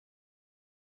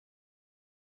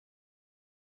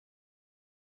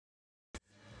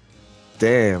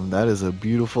Damn, that is a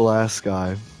beautiful ass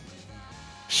sky.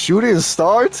 Shooting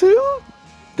star too?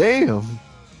 Damn.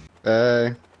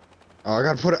 Hey. Oh, I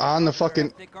gotta put it on the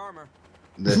fucking...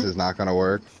 This is not gonna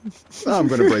work. I'm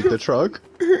gonna break the truck.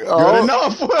 Oh, Good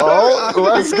enough. Oh,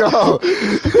 let's go.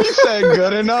 He said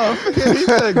good enough. He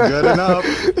said good enough.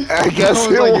 I guess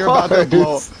it like was. you're about to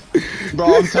blow.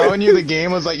 Bro, I'm telling you, the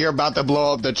game was like you're about to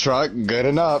blow up the truck. Good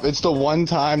enough. It's the one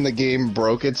time the game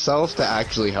broke itself to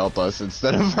actually help us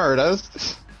instead of hurt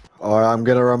us. Or I'm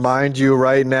gonna remind you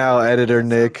right now, editor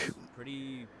Nick.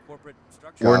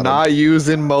 We're not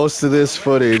using most of this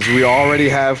footage. We already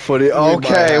have footage.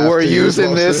 Okay, we're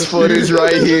using this footage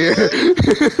right here.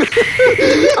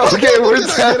 Okay, we're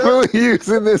definitely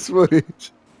using this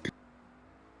footage.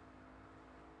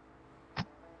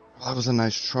 That was a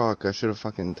nice truck. I should have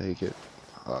fucking taken it.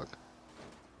 Fuck.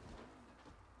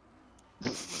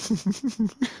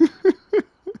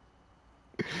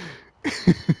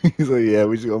 He's like, yeah,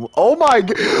 we should go. Oh my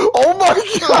god! Oh my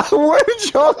god! Where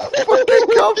did y'all fucking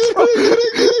come from?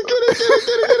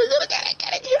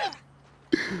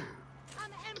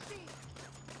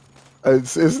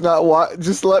 It's not what.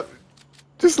 Just let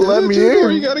me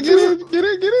in. You gotta get in. Get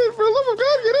in. For the love of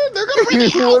God, get in. They're gonna bring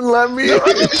You wouldn't let me in.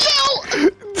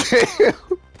 Damn.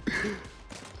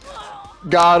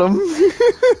 Got him.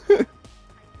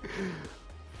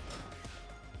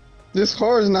 This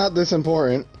car is not this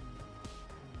important.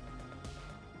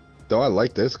 Though I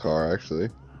like this car, actually.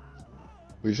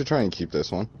 We should try and keep this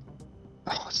one.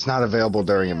 Oh, it's not available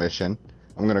during a mission.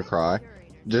 I'm gonna cry.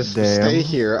 Just stay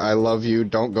here. I love you.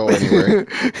 Don't go anywhere.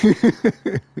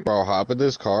 Bro, hop in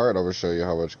this car and I'm gonna show you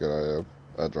how much good I am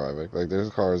at driving. Like, this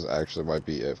car is actually might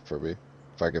be it for me.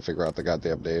 If I can figure out the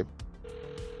goddamn name.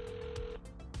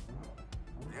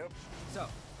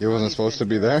 It wasn't supposed to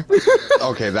be there?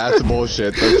 Okay, that's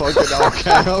bullshit. The fucking,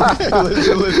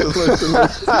 okay, listen.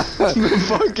 The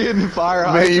fucking fire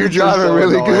hydrant. Man, you're driving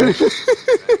really good.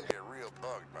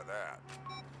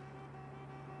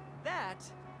 That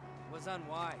was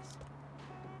unwise.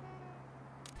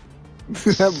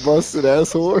 That busted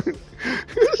ass horn.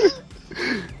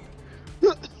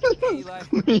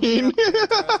 Mean.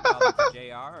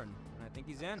 JR, and I think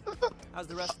he's in. How's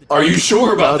the rest of the Are you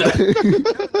sure about that?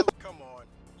 Come on,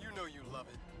 you know you love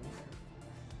it.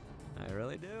 I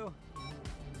really do.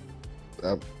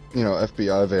 You know,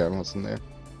 FBI van wasn't there.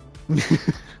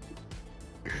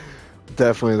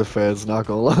 Definitely the feds, not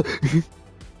gonna lie.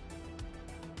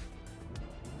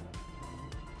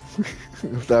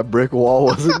 If that brick wall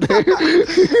wasn't there.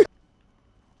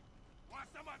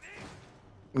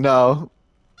 No.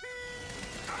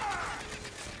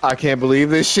 I can't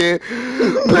believe this shit.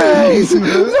 Base!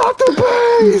 Not the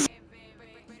base!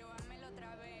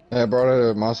 Yeah, I brought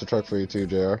a monster truck for you too,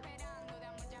 JR.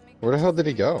 Where the hell did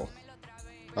he go?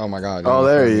 Oh my god. Oh,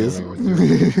 there he is.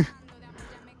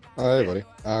 Oh, hey, buddy.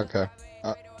 Okay.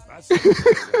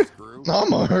 I'm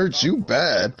gonna hurt you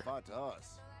bad.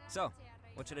 So,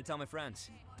 what should I tell my friends?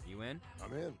 You in?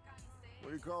 I'm in. What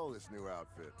do you call this new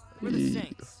outfit? We're the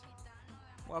Saints.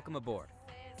 Welcome aboard.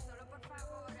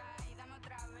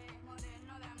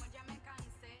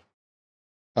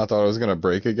 I thought I was gonna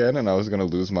break again and I was gonna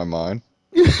lose my mind.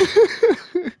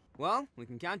 Well, we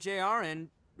can count JR and...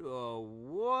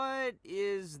 what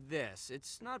is this?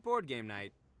 It's not board game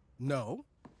night. No.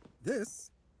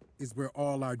 This is where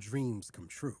all our dreams come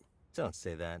true. Don't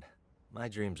say that. My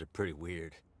dreams are pretty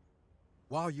weird.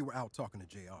 While you were out talking to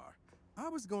JR, I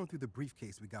was going through the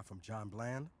briefcase we got from John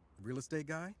Bland, the real estate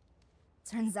guy.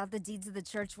 Turns out the deeds of the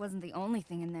church wasn't the only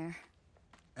thing in there.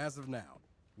 As of now,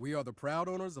 we are the proud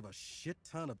owners of a shit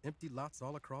ton of empty lots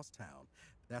all across town.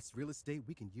 That's real estate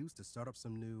we can use to start up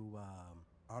some new,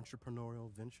 entrepreneurial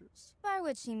ventures. By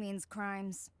which he means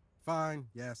crimes. Fine,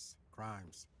 yes,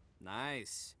 crimes.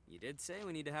 Nice. You did say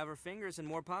we need to have our fingers in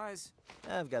more pies.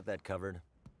 I've got that covered.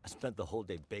 I spent the whole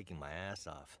day baking my ass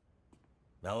off.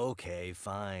 Okay,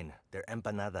 fine. They're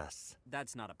empanadas.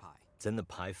 That's not a pie. It's in the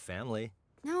pie family.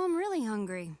 Now I'm really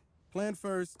hungry. Plan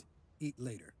first, eat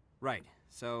later. Right.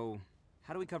 So,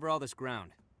 how do we cover all this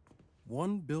ground?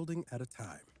 One building at a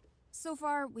time. So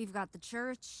far, we've got the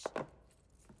church.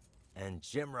 And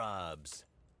Jim Robs.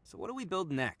 So what do we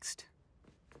build next?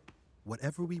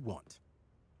 Whatever we want.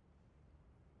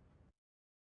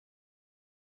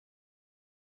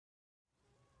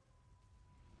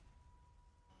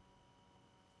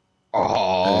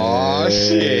 Oh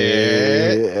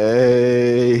shit!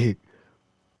 Hey.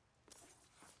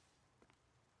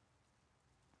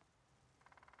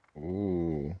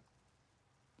 Ooh.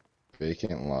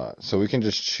 Vacant lot. So we can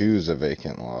just choose a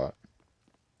vacant lot.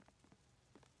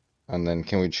 And then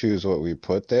can we choose what we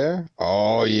put there?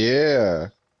 Oh yeah.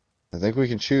 I think we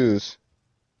can choose.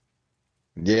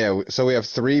 Yeah, so we have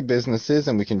 3 businesses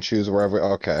and we can choose wherever.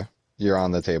 Okay, you're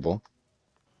on the table.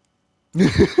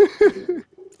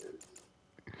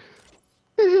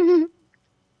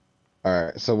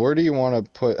 Alright, so where do you want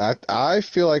to put... I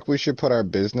feel like we should put our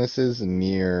businesses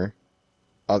near...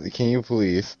 can you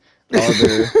please?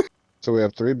 Other... So we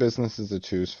have 3 businesses to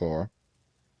choose for.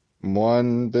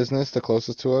 One business, the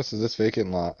closest to us, is this vacant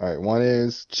lot. Alright, one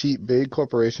is cheat big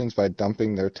corporations by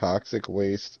dumping their toxic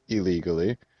waste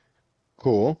illegally.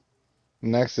 Cool.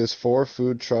 Next is 4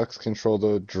 food trucks control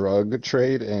the drug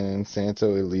trade in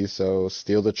Santo Eliso,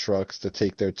 steal the trucks to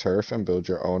take their turf and build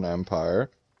your own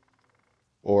empire.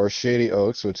 Or Shady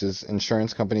Oaks, which is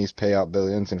insurance companies pay out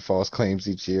billions in false claims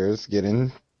each year. Get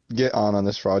on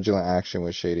this fraudulent action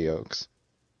with Shady Oaks.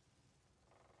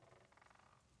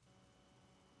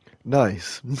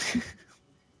 Nice.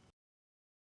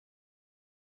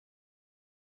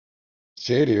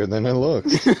 Shadier than it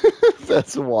looks.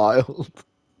 That's wild.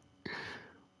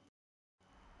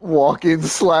 Walk-in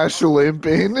 /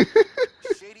 limp-in.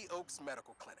 Shady Oaks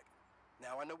Medical Clinic.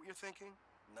 Now I know what you're thinking.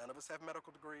 None of us have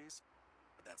medical degrees,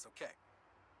 but that's okay.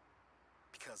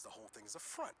 Because the whole thing is a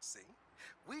front, see?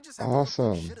 We just have to look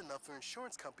Awesome. shit enough for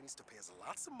insurance companies to pay us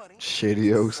lots of money.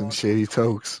 Shady Oaks and Shady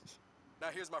Tokes. Now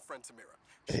here's my friend Tamira.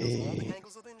 She knows all the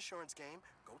angles of the insurance game.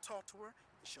 Go talk to her, and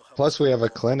she'll help. Plus, we have a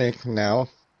clinic now,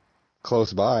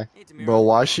 close by. Hey, Tamira. Bro,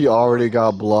 why she already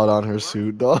got blood on her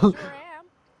suit, dog? Sure am.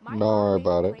 My Don't worry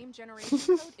about it. claim generation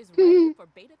code is ready for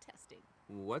beta testing.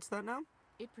 What's that now?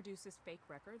 It produces fake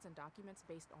records and documents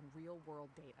based on real-world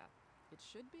data. It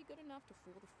should be good enough to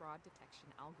fool the fraud detection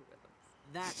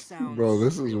algorithms. That sounds. Bro,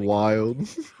 this is really wild.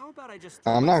 complicated. How about I just?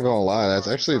 I'm not gonna lie, that's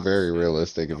Alright, actually very promise.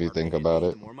 realistic if The you more think payday, about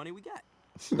it. The more money we get.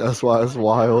 That's why it's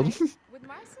wild. With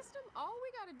my system, all we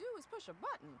gotta do is push a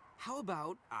button. How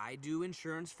about I do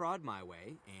insurance fraud my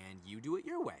way and you do it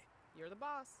your way? You're the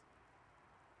boss.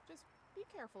 Just be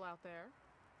careful out there.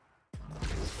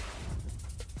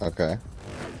 Okay.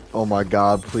 Oh my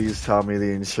god, please tell me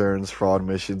the insurance fraud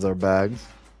missions are bad.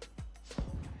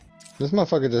 This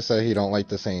motherfucker just said he don't like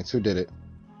the Saints. Who did it?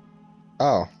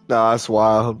 Oh. Nah, that's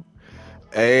wild.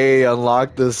 Hey,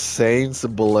 unlock the Saints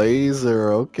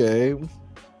Blazer. Okay.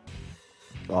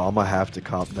 Oh, I'm gonna have to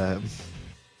cop that.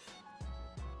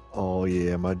 Oh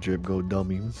yeah, my drip go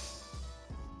dummy.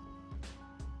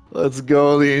 Let's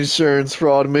go. The insurance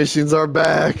fraud missions are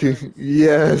back.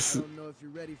 Yes.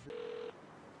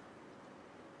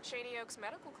 Shady Oaks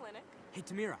Medical Clinic. Hey,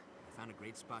 Tamira, I found a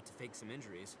great spot to fake some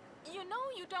injuries. You know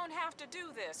you don't have to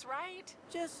do this, right?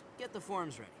 Just get the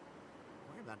forms ready.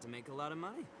 We're about to make a lot of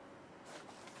money.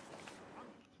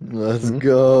 Let's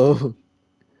go.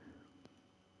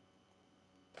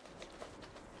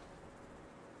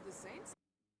 The Saints?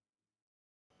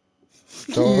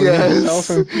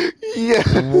 Yes. Yes.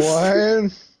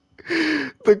 What?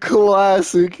 The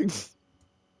classic.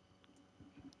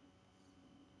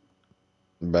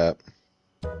 Bet.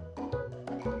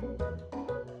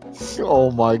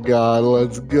 Oh my god,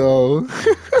 let's go.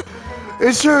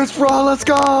 Insurance fraud, let's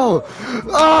go!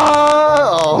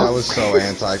 Oh! That was so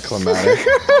anticlimactic.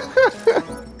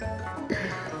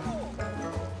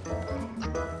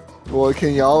 Well,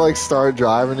 can y'all like start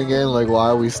driving again? Like, why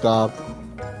are we stopped?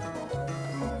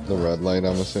 The red light,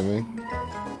 I'm assuming.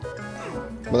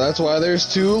 But that's why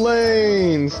there's 2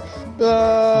 lanes!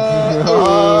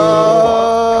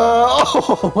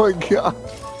 Oh my god.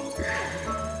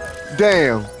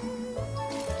 Damn.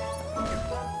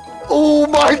 Oh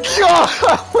my god!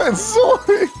 I went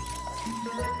sorry.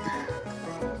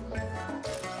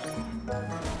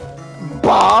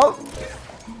 Bob?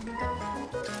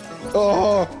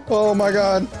 Oh my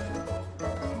god.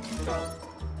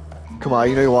 Come on,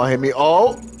 you know you want to hit me.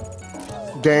 Oh!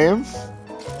 Damn.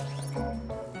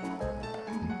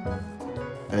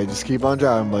 Hey, just keep on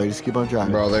driving, buddy. Just keep on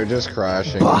driving. Bro, they're just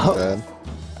crashing Bob. instead.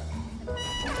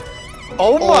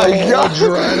 Oh my god!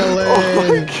 Adrenaline! Oh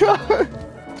my god!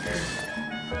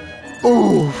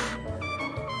 Oof!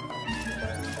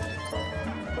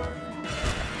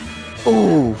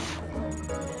 Oof!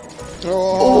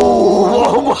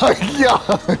 Oh my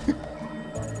god!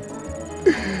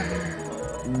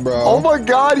 Bro. Oh my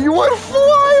god, you went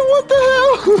flying! What the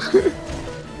hell?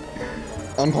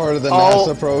 I'm part of the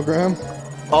NASA program.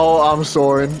 Oh, I'm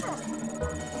soaring.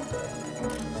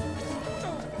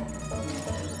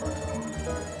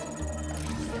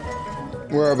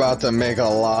 We're about to make a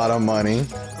lot of money.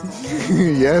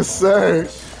 Yes, sir.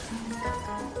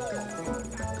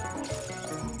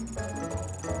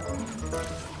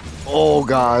 Oh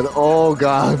god, oh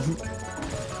god.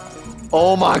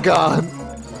 Oh my god.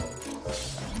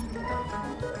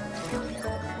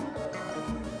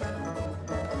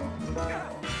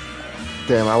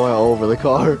 Damn, I went over the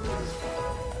car.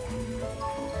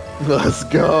 Let's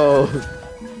go.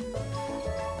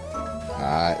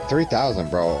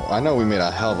 3,000, bro. I know we made a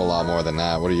hell of a lot more than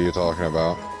that. What are you talking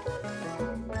about?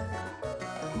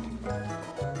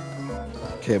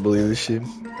 Can't believe this shit.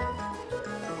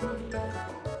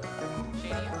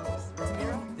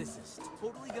 This is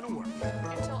totally gonna work.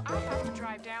 Until I have to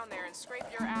drive down there and scrape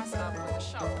your ass up with a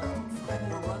shovel. 5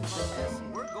 more runs like this,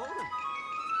 and we're golden.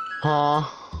 Huh?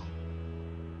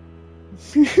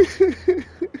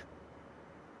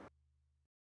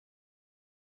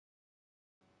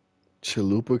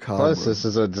 Chalupa Plus, this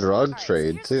is a drug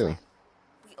trade, too.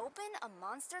 We open a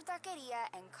monster taqueria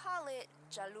and call it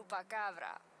Chalupa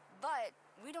Cabra. But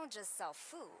we don't just sell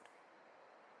food.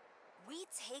 We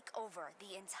take over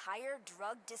the entire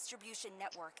drug distribution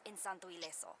network in Santo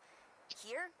Ileso.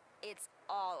 Here, it's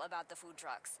all about the food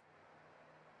trucks.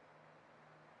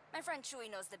 My friend Chuy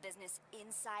knows the business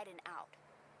inside and out.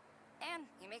 And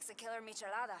he makes a killer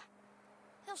michelada.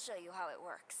 He'll show you how it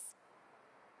works.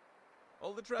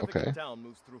 All the traffic in town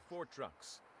moves through 4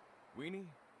 trucks. Weenie,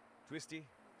 Twisty,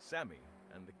 Sammy,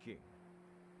 and the King.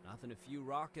 Nothing a few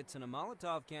rockets and a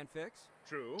Molotov can't fix.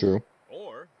 True.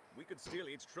 Or we could steal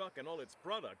each truck and all its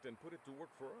product and put it to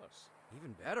work for us.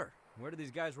 Even better. Where do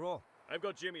these guys roll? I've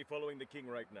got Jimmy following the King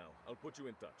right now. I'll put you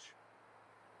in touch.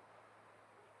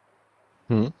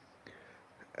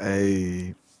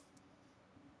 Hey.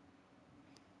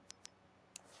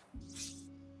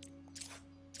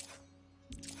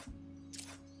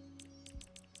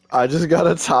 I just got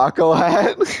a taco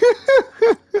hat.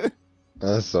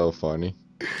 That's so funny.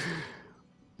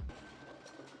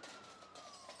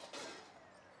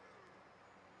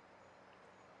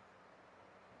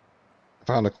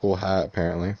 Found a cool hat,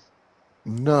 apparently.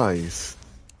 Nice.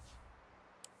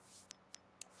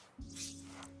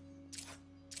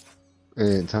 They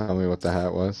didn't tell me what the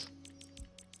hat was.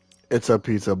 It's a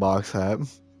pizza box hat.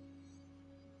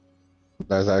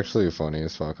 That's actually funny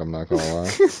as fuck, I'm not gonna lie.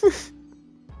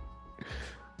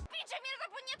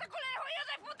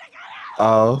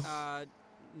 Oh.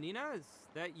 Nina, is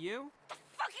that you? The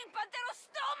fucking Pantero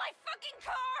stole my fucking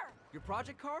car! Your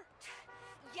project car?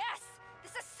 Yes!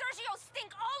 This is Sergio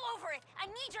stink all over it! I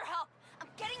need your help! I'm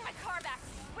getting my car back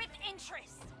with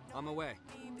interest! On my way.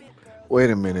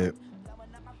 Wait a minute.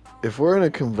 If we're in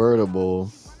a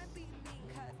convertible...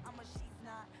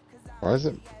 Why is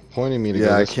it pointing me to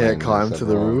Yeah, I can't climb to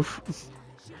the roof.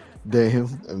 Damn.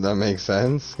 That makes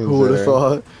sense. Who would have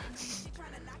thought?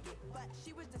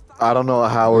 I don't know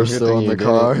how we're still in the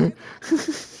car.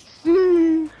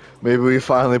 Maybe we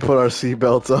finally put our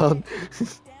seatbelts on.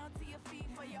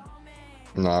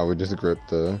 Nah, we just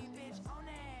gripped the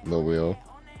wheel.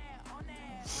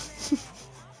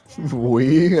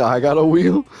 I got a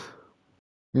wheel?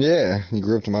 Yeah, you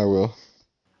gripped my wheel.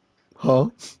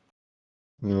 Huh?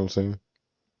 You know what I'm saying?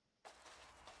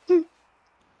 You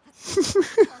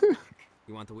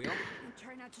want the wheel?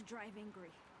 Try not to drive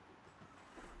angry.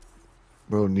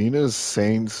 Bro, Nina's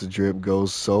Saints drip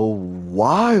goes so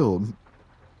wild.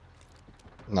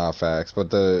 Nah, facts,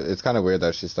 but it's kind of weird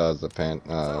that she still has the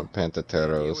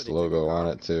Pantateros logo on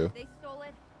it too.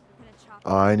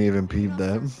 Oh, I didn't even peep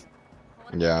that.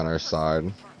 Yeah, on her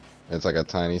side, it's like a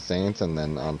tiny Saint, and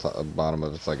then on top, bottom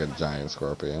of it's like a giant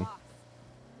scorpion.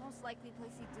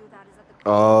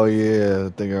 Oh yeah,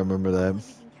 I think I remember that.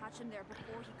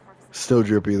 Still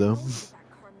drippy though.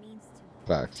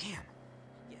 Facts.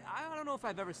 I don't know if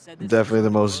I've ever said this. Definitely the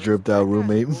most dripped out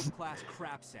roommate.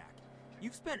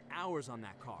 You've spent hours on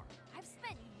that car. I've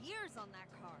spent years on that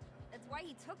car. That's why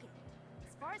he took it.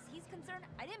 As far as he's concerned,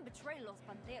 I didn't betray Los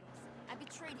Panteros. I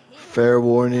betrayed him. Fair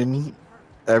warning,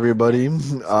 everybody.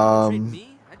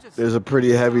 There's a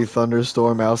pretty heavy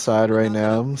thunderstorm outside right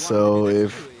now, so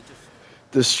if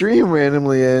the stream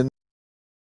randomly ends,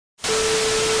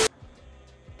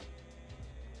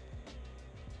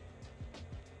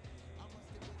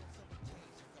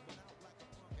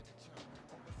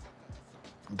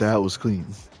 that was clean.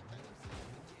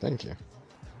 Thank you.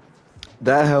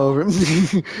 That, however,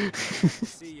 see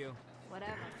you.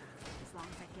 Whatever. As long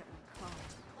as I get my car.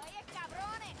 Oye,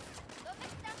 cabrones, ¿dónde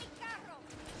está mi carro?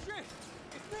 Shit,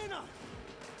 it's Nina.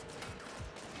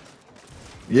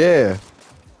 Yeah.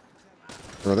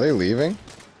 Are they leaving?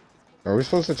 Are we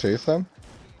supposed to chase them?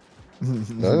 I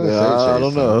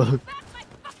don't know.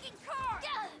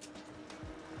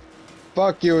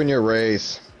 Fuck you and your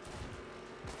race.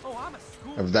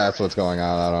 If that's what's going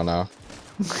on, I don't know.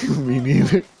 Me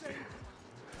neither.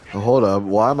 Hold up,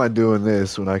 why am I doing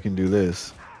this when I can do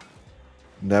this?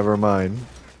 Never mind.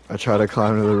 I try to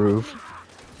climb to the roof.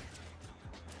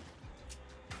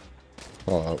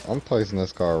 Hold up, I'm placing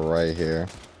this car right here.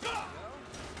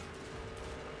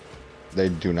 They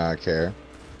do not care.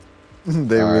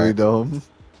 They All really right. don't.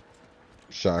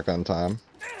 Shotgun time.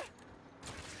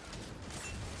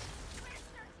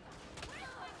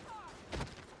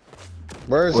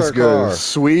 Where's What's our good? car?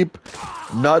 Sweep,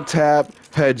 nut tap,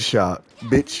 headshot,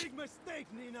 bitch.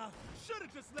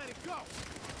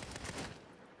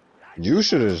 You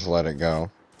should have just let it go.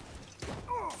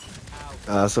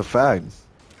 That's a fact.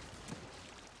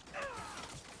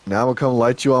 Now I'm gonna come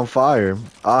light you on fire.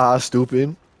 Ah,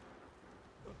 stupid.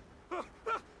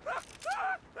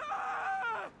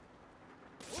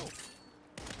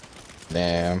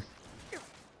 Damn.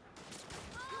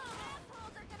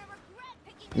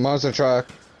 Monster truck.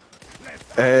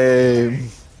 Hey.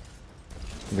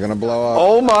 It's gonna blow up.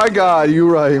 Oh my god, you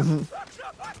right.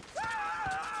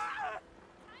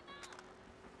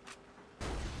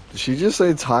 Did she just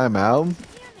say timeout?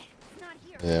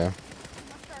 Yeah.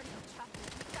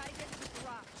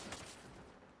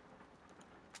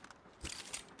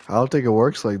 I don't think it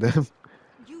works like that.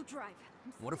 You drive.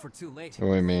 What if we're too late? What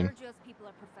do you mean? People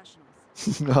are professionals.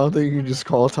 I don't think you can just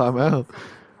call timeout.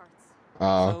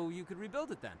 So you could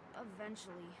rebuild it then.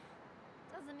 Eventually.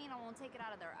 Doesn't mean I won't take it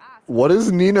out of their ass. What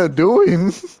is Nina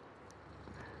doing?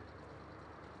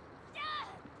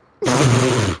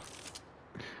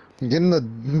 Get in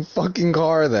the fucking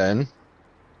car then.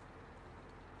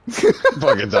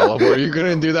 Fucking teleport. You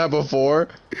couldn't do that before?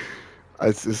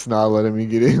 It's not letting me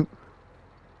get in.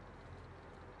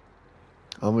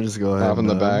 I'm gonna just go ahead. Hop in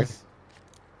the back.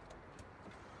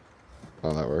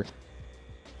 Oh, that worked.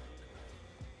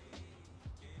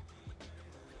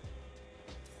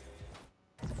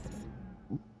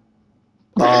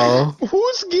 Oh.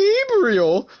 Who's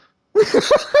Gabriel?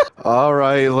 All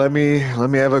right, let me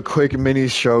have a quick mini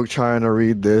stroke trying to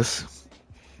read this.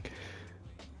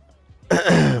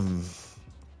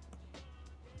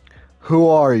 Who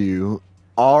are you?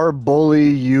 Our bully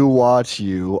you watch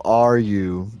you. Are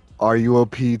you? Are you a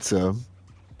pizza?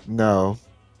 No.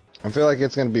 I feel like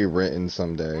it's gonna be written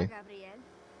someday.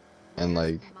 And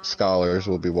like scholars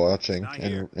will be watching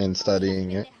and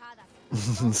studying it.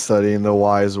 Studying the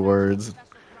wise words.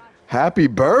 Happy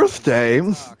birthday!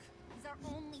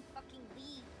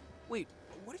 Wait,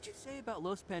 what did you say about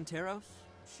Los Panteros?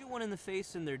 Shoot one in the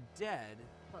face and they're dead.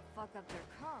 But fuck up their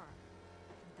car.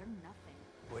 They're nothing.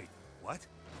 Wait, what?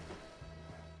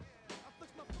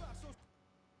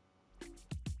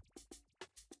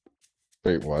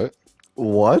 Wait, what?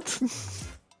 What?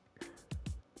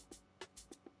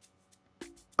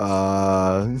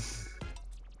 I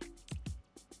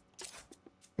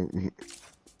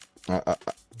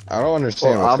don't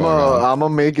understand well, what's going on. I'm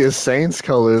gonna make it Saints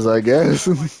colors, I guess.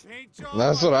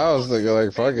 That's what I was thinking,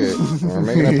 like, fuck it. We're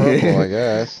making it purple, I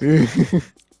guess.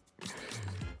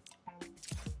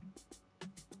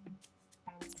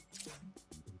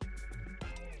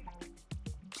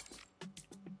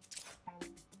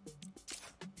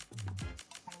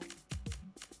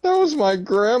 That was my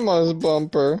grandma's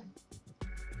bumper.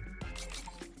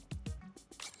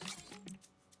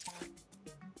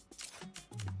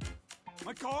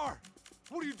 My car!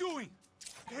 What are you doing?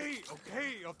 Hey,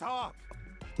 okay, up top.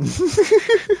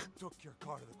 Took your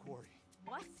car to the quarry.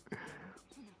 What?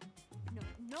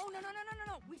 No.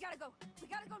 We gotta go. We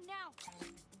gotta go now.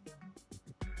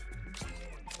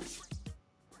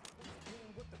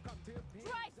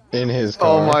 In his car.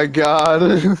 Oh my god.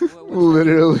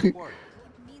 Literally.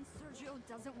 Means Sergio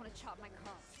doesn't want to chop my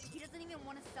car. He doesn't even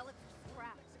want to sell it for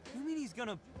scrap. You mean he's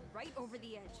gonna... Right over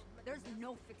the edge. There's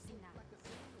no fixing that.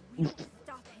 We have to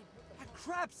stop him. A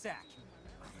crap sack!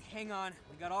 Hang on,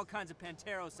 we got all kinds of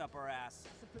Panteros up our ass.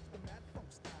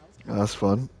 That's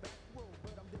fun.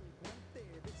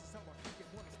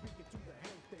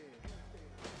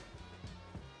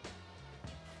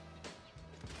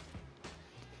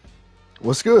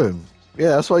 What's good? Yeah,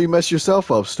 that's why you mess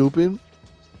yourself up, stupid.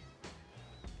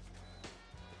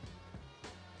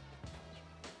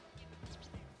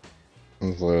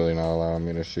 It's literally not allowing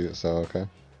me to shoot, so okay.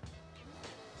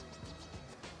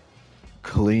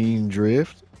 Clean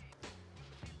drift.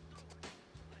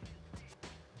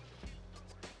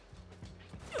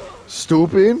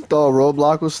 Stupid. Thought a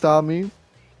roadblock would stop me.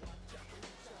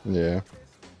 Yeah.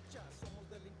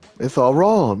 It's all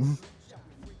wrong.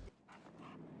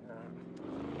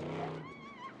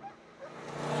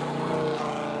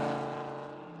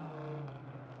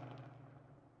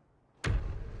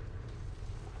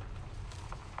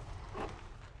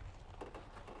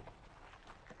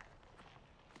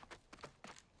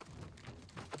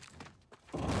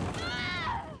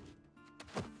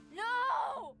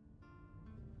 No!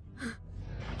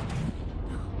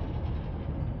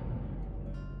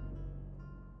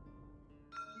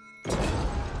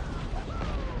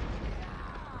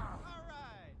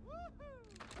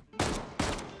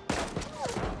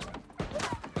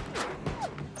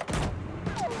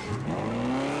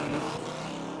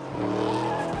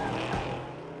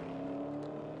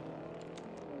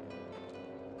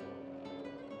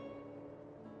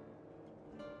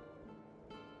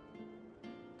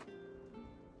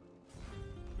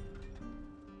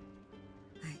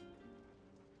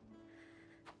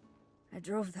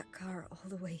 drove that car all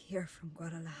the way here from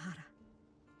Guadalajara.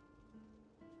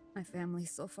 My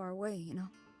family's so far away, you know?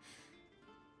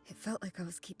 It felt like I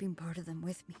was keeping part of them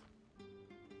with me.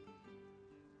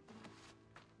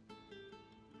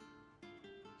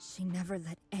 She never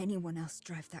let anyone else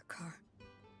drive that car.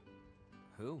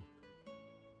 Who?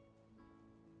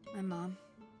 My mom.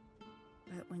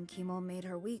 But when chemo made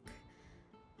her weak,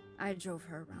 I drove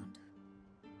her around.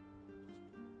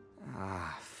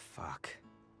 Ah, fuck.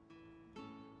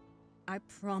 I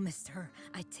promised her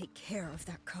I'd take care of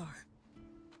that car.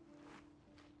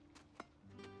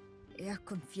 Ella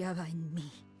confiaba en mí.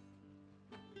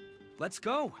 Let's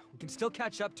go. We can still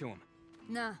catch up to him.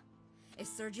 Nah. If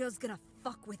Sergio's gonna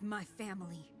fuck with my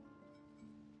family,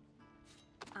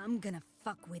 I'm gonna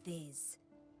fuck with his.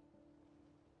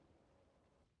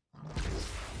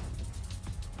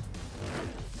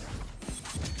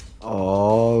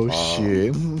 Oh,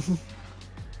 shit.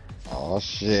 Oh,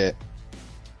 shit.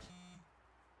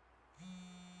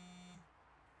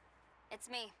 It's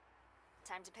me.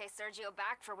 Time to pay Sergio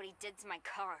back for what he did to my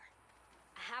car.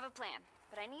 I have a plan,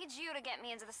 but I need you to get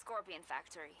me into the Scorpion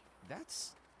factory.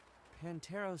 That's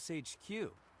Panteros HQ.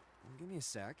 Give me a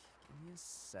sec.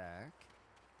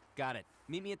 Got it.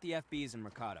 Meet me at the FB's in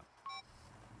Mercado.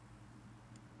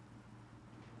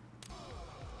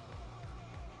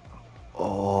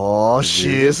 Oh,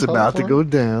 shit. It's about to go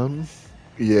down.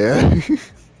 Yeah.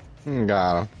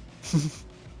 Got him.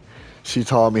 She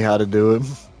taught me how to do it.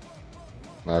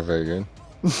 Not very good.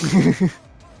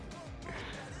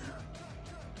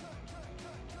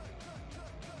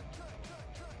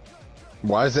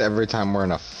 Why is it every time we're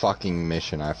in a fucking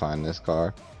mission I find this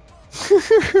car?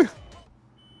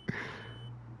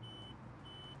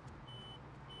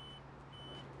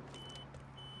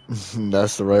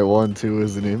 That's the right one too,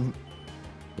 isn't it?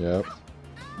 Yep.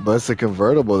 But it's a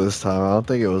convertible this time. I don't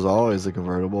think it was always a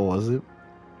convertible, was it?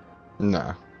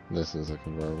 Nah, this is a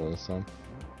convertible this time.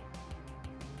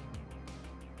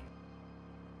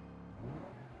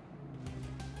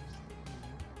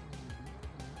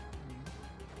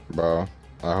 Bro,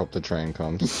 I hope the train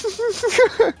comes.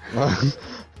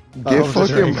 Get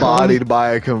fucking bodied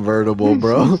by a convertible,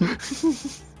 bro.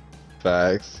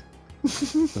 Facts.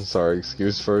 Sorry,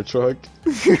 excuse for a truck.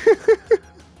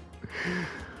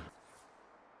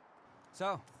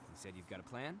 So, you said you've got a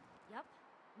plan? Yep.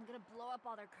 I'm gonna blow up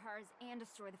all their cars and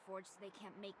destroy the forge so they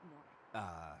can't make more.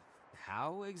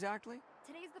 How exactly?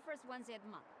 Today's the first Wednesday of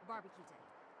the month, barbecue day.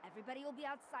 Everybody will be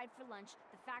outside for lunch.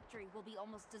 The factory will be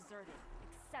almost deserted,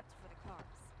 except for the cars.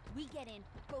 We get in,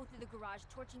 go through the garage,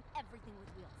 torching everything with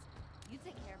wheels. You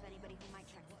take care of anybody who might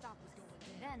try to stop us.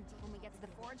 Then, when we get to the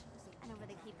forge, I know where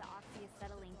they keep the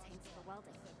oxyacetylene tanks for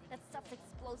welding. That stuff's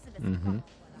explosive as fuck.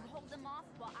 You hold them off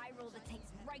while I roll the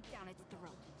tanks right down its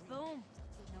throat. Boom!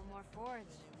 No more forge.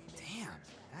 Damn,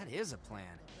 that is a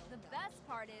plan. The best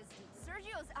part is,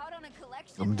 Sergio's out on a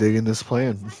collection. I'm digging this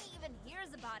plan. By the time he even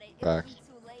hears about it, it'll Facts. be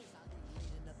too late.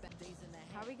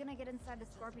 How are we gonna get inside the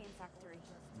Scorpion factory?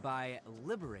 By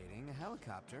liberating a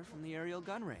helicopter from the aerial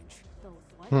gun range. Those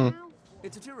what now?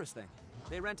 It's a tourist thing.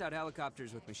 They rent out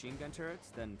helicopters with machine gun turrets,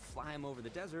 then fly them over the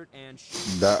desert and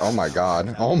shoot. That, oh my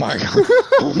god. Oh my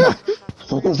god.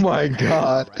 Oh my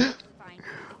god. Fine.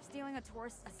 If stealing a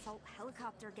tourist assault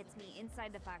helicopter gets me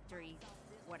inside the factory,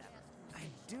 whatever. I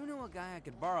do know a guy I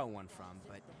could borrow one from,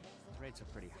 but his rates are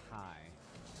pretty high.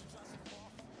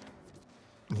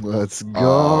 Let's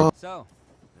go. So,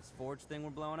 this forge thing we're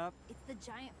blowing up? It's the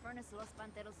giant furnace Los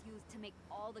Panteros use to make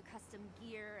all the custom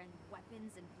gear and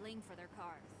weapons and bling for their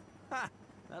cars. Ha!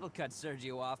 That'll cut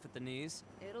Sergio off at the knees.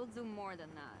 It'll do more than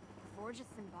that. The forge is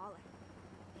symbolic.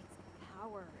 It's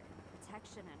power and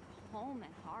protection and home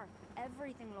and hearth.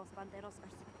 Everything Los Panteros are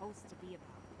supposed to be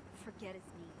about. Forget his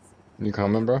knees. You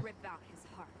coming, bro? Rip out his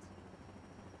heart.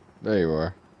 There you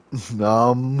are.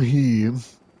 I'm here.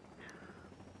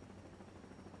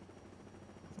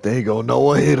 There you go.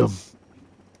 Noah hit him. See?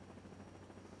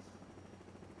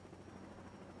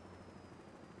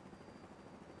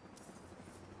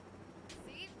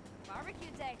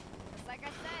 Barbecue day. Just like I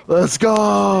said. Let's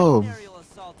go. Aerial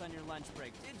assault on your lunch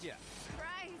break, did ya?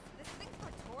 Christ, this thing's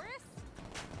for tourists?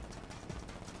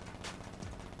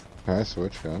 Can I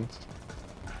switch guns?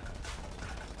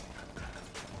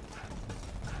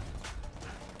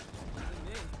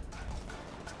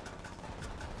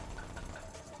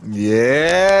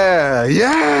 Yeah.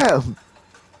 Yeah.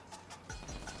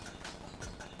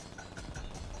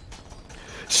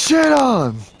 Shit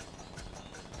on.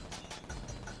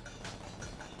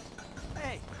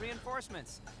 Hey,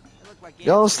 reinforcements. They look like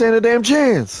Y'all don't stand a damn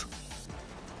chance.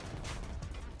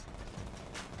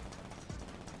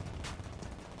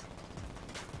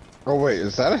 Oh wait,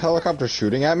 is that a helicopter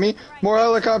shooting at me? More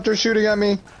helicopters shooting at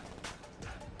me!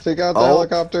 Take out the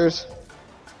helicopters.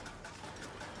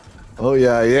 Oh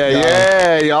yeah, yeah,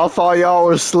 yeah! Y'all thought y'all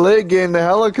were slick getting the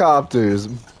helicopters.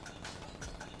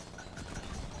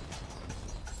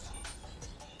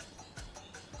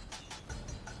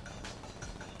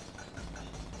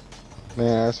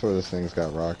 Man, I swear this thing's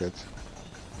got rockets.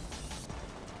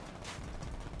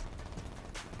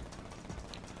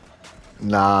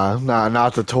 Nah,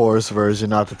 not the tourist version,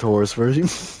 not the tourist version.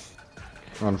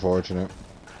 Unfortunate.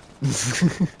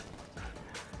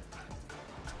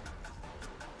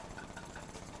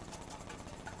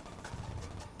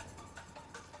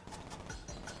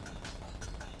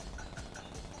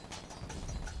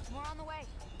 More on the way.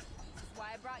 This is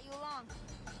why I brought you along.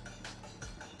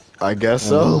 I guess And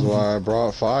so. this is why I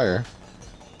brought fire.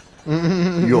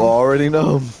 You already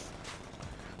know.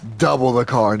 Double the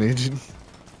carnage.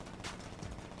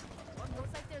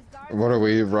 What are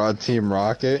we, Rod Team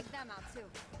Rocket?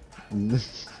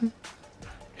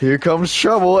 Here comes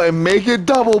trouble and make it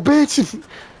double, bitch.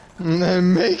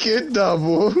 And make it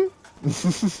double.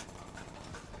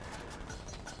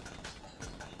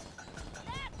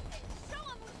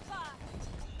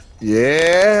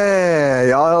 Yeah,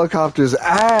 y'all helicopters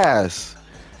ass.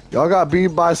 Y'all got beat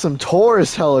by some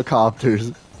tourist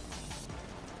helicopters.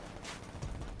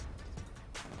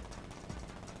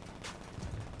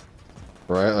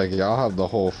 Right, like y'all have the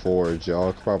whole forge.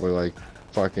 Y'all probably like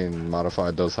fucking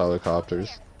modified those helicopters.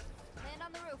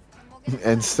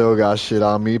 And still got shit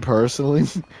on me personally.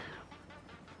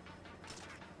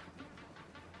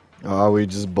 Are we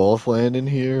just both landing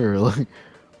here or like?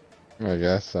 I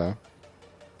guess so.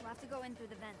 We'll have to go in through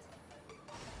the vent.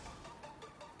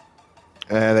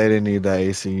 They didn't need that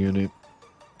AC unit.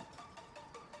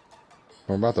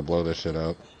 We're about to blow this shit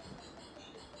up.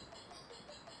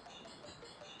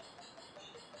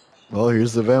 Well,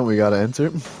 here's the vent we gotta enter.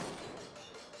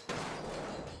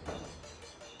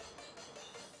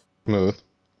 Smooth.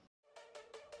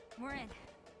 We're in.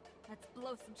 Let's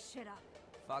blow some shit up.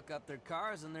 Fuck up their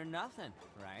cars and they're nothing,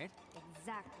 right?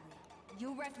 Exactly.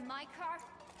 You wrecked my car,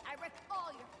 I wrecked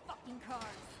all your fucking cars.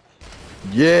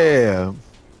 Yeah.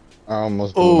 I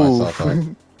almost blew myself up.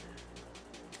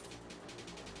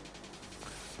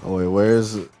 Oh wait,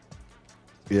 where's?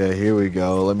 Yeah, here we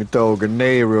go. Let me throw a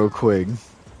grenade real quick.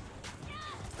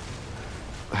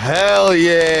 Hell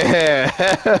yeah!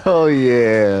 Hell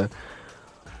yeah!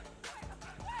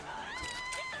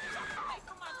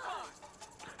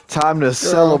 Time to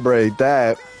celebrate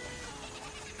that.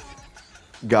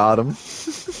 Got him.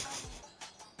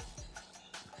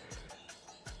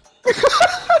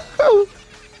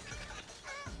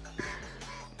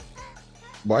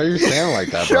 Why are you standing like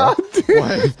that, bro?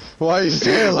 Why are you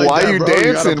standing like Why that, you bro?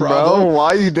 dancing, bro?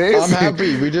 Why you dancing? I'm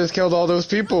happy. We just killed all those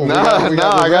people. Nah, we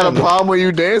got I got a revenge. problem with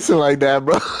you dancing like that,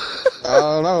 bro. I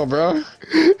don't know, bro.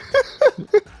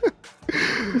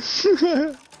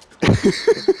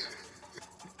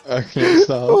 I can't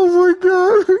stop. Oh my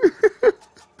god.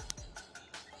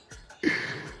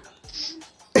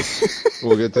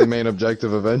 We'll get to the main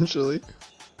objective eventually.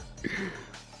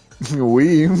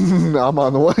 I'm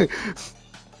on the way.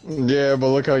 Yeah, but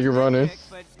look how you're running.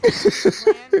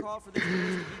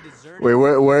 Wait,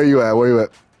 where are you at? Where are you at?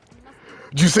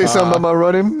 Did you say something about my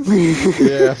running?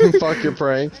 Yeah, fuck your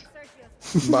prank.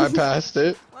 Bypassed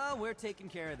it. Well, we're taking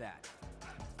care of that.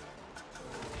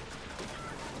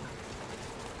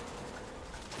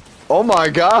 Oh my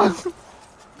god.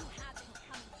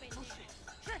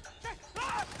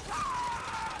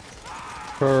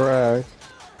 Correct.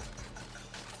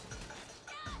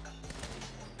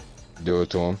 Do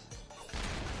it to him.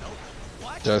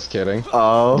 Just kidding.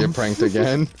 Oh. Get pranked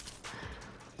again.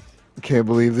 Can't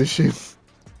believe this shit.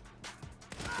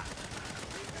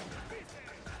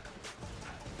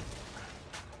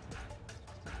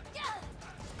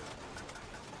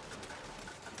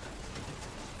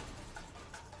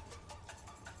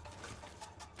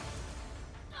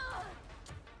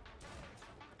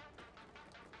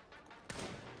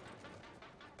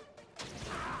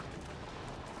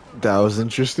 That was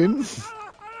interesting.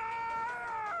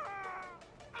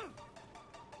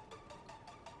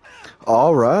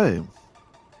 All right.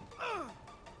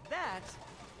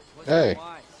 Hey,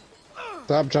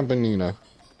 stop jumping, Nina.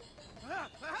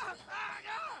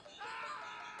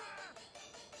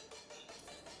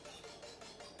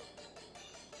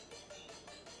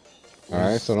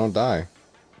 Alright, so don't die.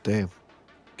 Damn.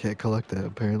 Can't collect that,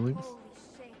 apparently. Holy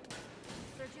shit.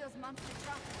 Sergio's monster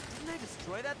truck. Didn't I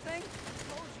destroy that thing?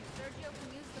 I told you, Sergio can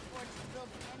use the forge to build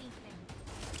anything.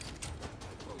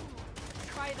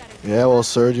 Try that again. Yeah, well,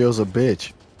 Sergio's a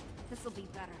bitch. This'll be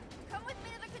better. Come with me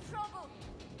to the control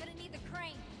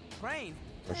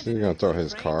She's gonna throw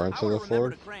his car into the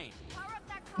Ford. I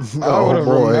Oh would have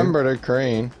boy. remembered a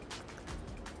crane.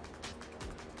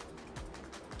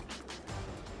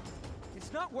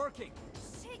 It's not working.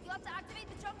 Shit, you have to activate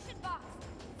the junction box.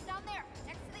 It's down there,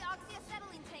 next to the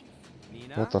oxyacetylene tank.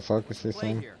 Nina, What the fuck is she play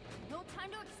saying? here. No time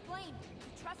to explain. You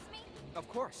trust me? Of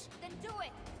course. Then do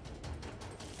it.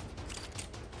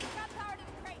 Drop power to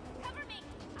the crate. Cover me.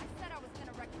 I said I was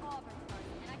gonna wreck all of our cars,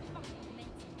 and I fucking meant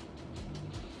it.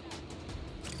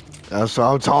 That's what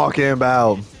I'm talking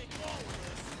about.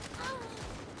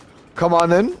 Come on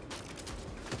then.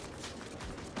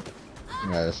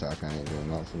 Yeah, this shotgun ain't doing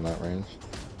nothing from that range.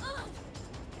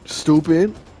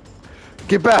 Stupid.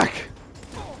 Get back.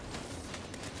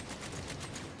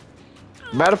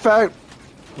 Matter of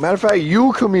fact,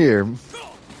 you come here.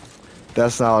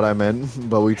 That's not what I meant,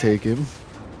 but we take him.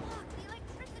 The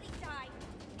electricity died.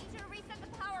 Need you to reset the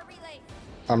power relay.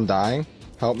 I'm dying.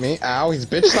 Help me. Ow, he's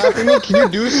bitch slapping me. Can you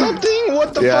do something?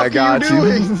 What the Yeah, I fuck got are you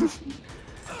doing? you.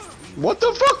 What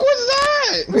the fuck was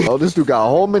that? Oh, this dude got a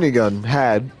whole minigun.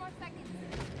 Had.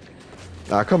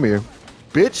 Ah, come here,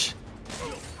 bitch.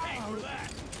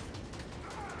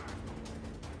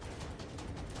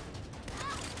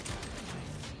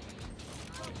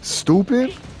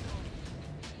 Stupid.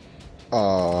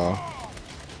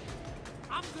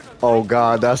 Oh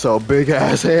god, that's a big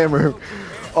ass hammer.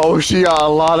 Oh, she got a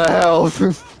lot of health.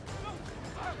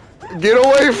 Get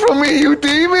away from me, you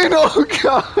demon! Oh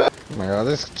god. Oh my god,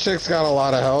 this chick's got a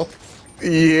lot of health.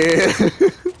 Yeah.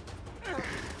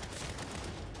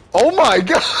 Oh my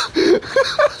god.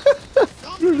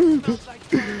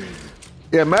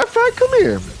 Yeah, matter of fact, come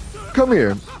here. Come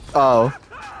here. Oh.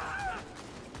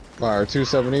 Fire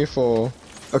 270 full.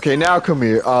 Okay, now come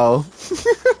here. Oh.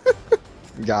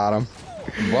 Got him.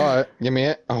 But, give me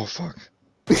it. Oh, fuck.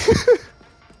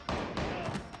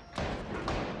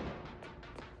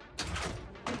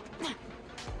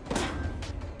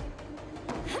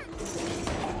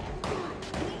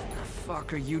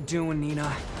 Fuck are you doing,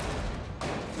 Nina?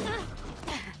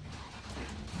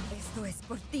 Esto es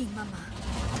por ti, mamá.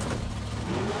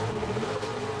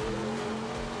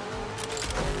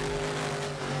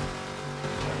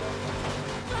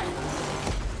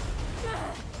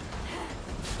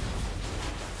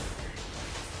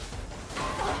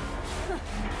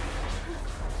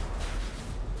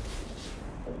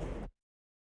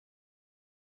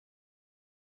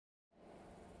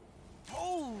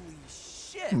 Holy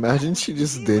shit! Imagine she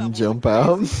just didn't jump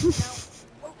out.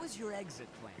 What was your exit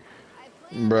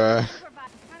plan? Bruh. What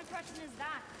kind of question is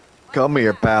that? Come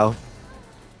here, pal.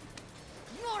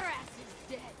 Your ass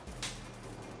is dead.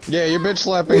 Yeah, you're bitch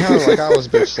slapping her like I was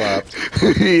bitch slapped.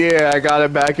 Yeah, I got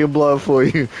it back in blood for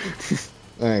you.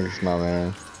 Thanks, my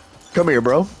man. Come here,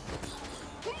 bro.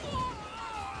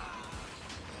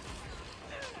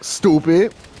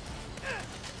 Stupid.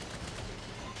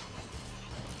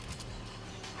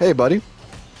 Hey, buddy.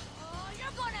 Oh, you're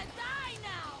gonna die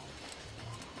now.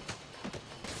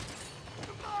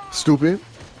 Stupid.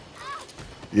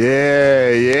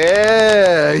 Yeah,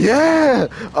 yeah, yeah.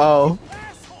 Oh.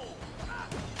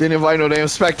 Didn't invite no damn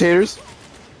spectators.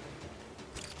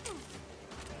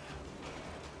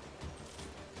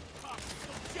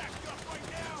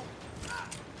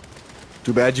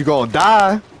 Too bad you gonna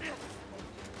die.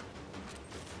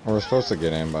 We're supposed to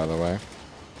get in, by the way.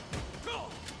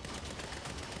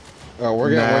 Oh,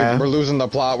 we're getting, we're losing the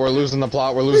plot. We're losing the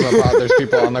plot. We're losing the plot. There's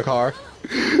people on the car.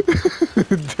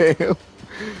 Damn.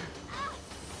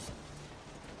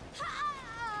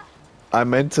 I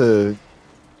meant to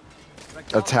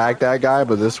attack that guy,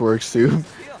 but this works too.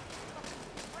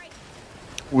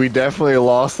 We definitely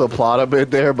lost the plot a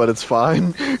bit there, but it's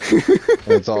fine.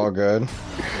 It's all good.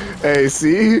 Hey,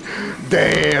 see?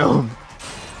 Damn.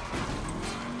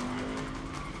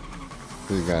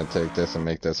 She's gonna take this and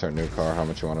make this her new car. How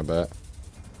much you want to bet?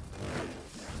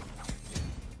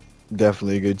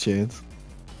 Definitely a good chance.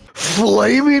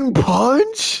 Flaming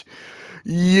punch?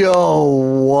 Yo,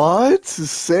 what?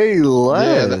 Say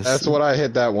less. Yeah, that's what I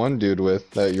hit that one dude with.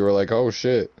 That you were like, oh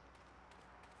shit.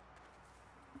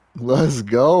 Let's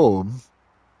go.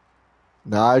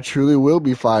 Now I truly will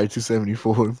be fired to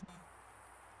 74.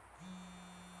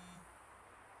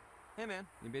 Hey man,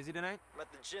 you busy tonight? I'm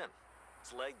at the gym.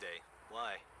 It's leg day.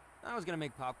 Why? I was gonna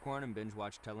make popcorn and binge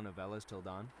watch telenovelas till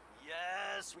dawn.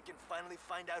 Yes, we can finally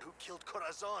find out who killed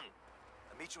Corazon.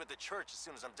 I'll meet you at the church as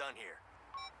soon as I'm done here.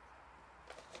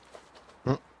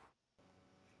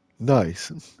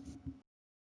 Nice.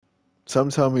 Some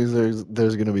tell me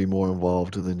there's gonna be more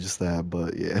involved than just that,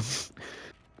 but yeah.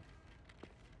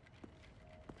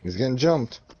 He's getting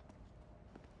jumped.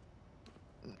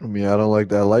 I mean, I don't like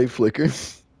that light flicker.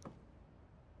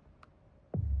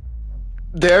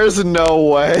 There's no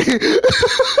way.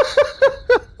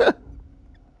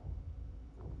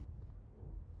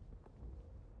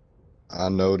 I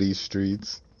know these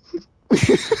streets.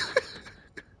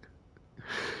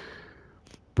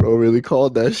 Bro really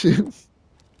called that shit.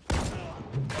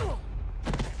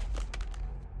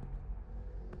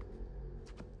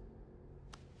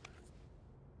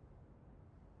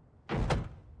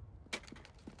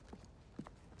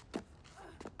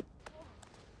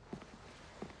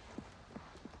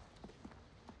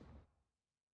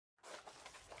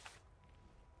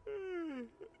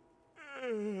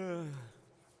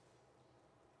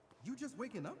 You just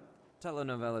waking up?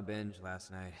 Telenovela binge last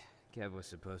night. Kev was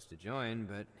supposed to join,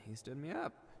 but he stood me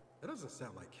up. That doesn't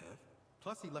sound like Kev.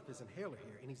 Plus, he left his inhaler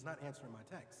here, and he's not answering my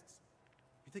texts.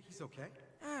 You think he's okay?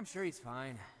 I'm sure he's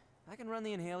fine. I can run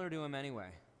the inhaler to him anyway,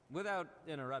 without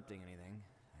interrupting anything,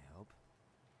 I hope.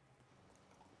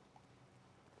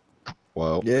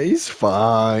 Well. Yeah, he's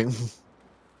fine. I'm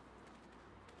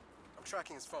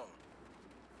tracking his phone.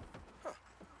 Huh.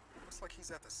 Looks like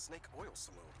he's at the Snake Oil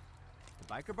Saloon. The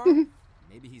biker bar?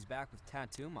 Maybe he's back with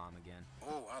Tattoo Mom again.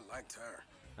 Oh, I liked her.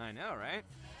 I know, right?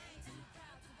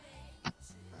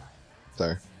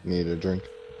 Sorry, need a drink.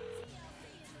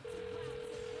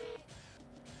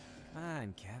 Come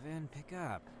on, Kevin, pick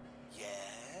up.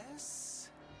 Yes?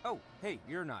 Oh, hey,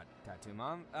 you're not Tattoo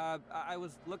Mom. I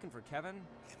was looking for Kevin.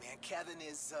 Yeah, man, Kevin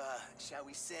is, shall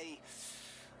we say,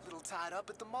 a little tied up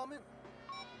at the moment.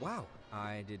 Wow,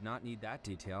 I did not need that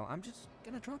detail. I'm just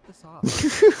gonna drop this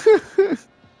off.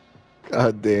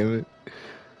 God damn it.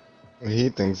 He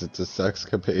thinks it's a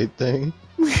sexcapade thing.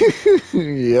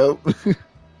 Yep.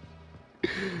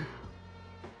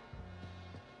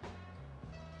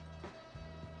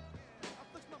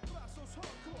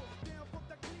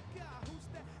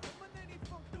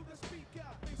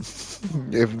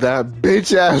 If that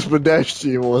bitch ass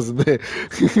pedestrian wasn't there,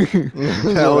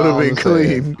 that would have been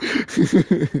clean.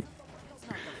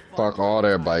 Fuck all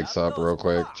their bikes up real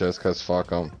quick, just cause fuck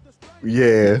them.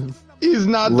 Yeah. He's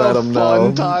not Let the him fun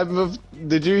know. type of.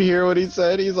 Did you hear what he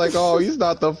said? He's like, oh, he's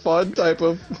not the fun type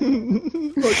of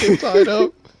fucking tied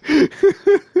up.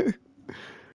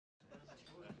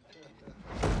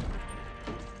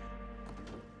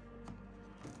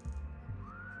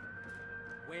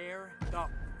 Where the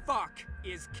fuck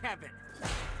is Kevin?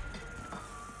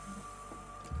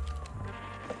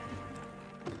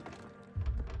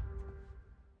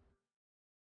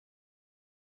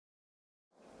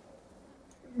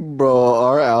 Bro,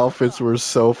 our outfits were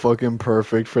so fucking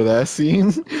perfect for that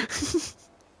scene.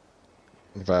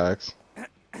 Facts.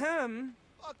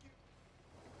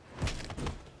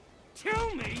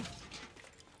 Tell me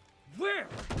where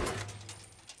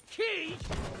he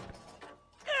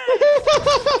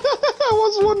I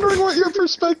was wondering what your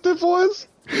perspective was.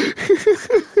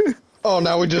 Oh,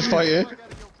 now we just fight it.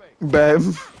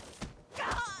 Bam.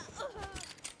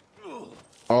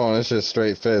 Oh, it's just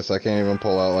straight fists. I can't even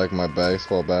pull out like my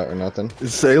baseball bat or nothing.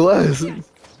 Say less.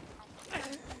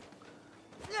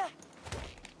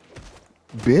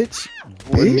 Bitch.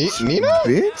 Bitch. Nina?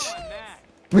 Bitch.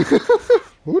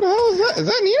 Who the hell is that? Is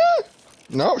that Nina?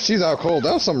 No, she's out cold.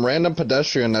 That was some random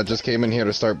pedestrian that just came in here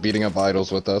to start beating up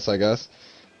idols with us, I guess.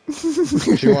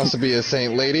 She wants to be a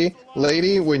saint. Lady,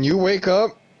 when you wake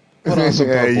up, put on some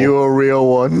purple. Yeah, you a real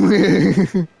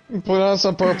one. Put on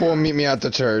some purple and meet me at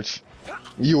the church.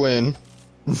 You in.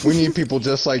 We need people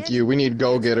just like you. We need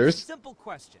go-getters. Simple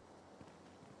question.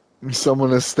 Someone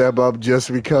to step up just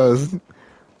because.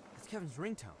 It's Kevin's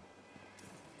ringtone.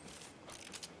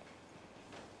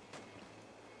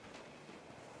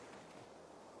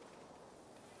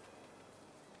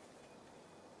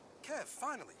 Kev,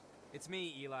 finally. It's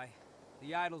me, Eli.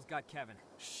 The idol's got Kevin.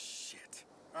 Shit.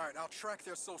 All right, I'll track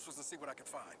their socials and see what I can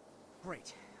find.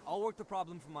 Great. I'll work the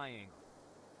problem from my angle.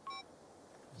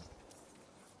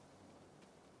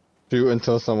 Shoot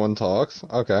until someone talks?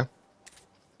 Okay.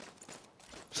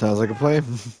 Sounds like a plan.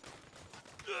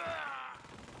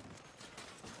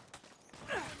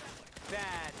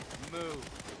 Bad move.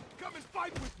 Come and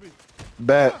fight with me.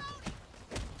 Bet.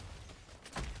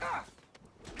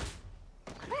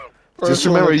 First Just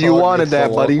remember, one to you talk wanted gets to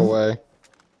that, walk buddy. away.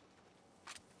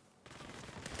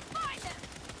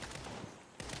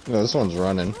 No, this one's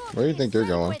running. Where do you think you're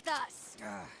going?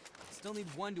 Still need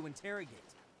one to interrogate.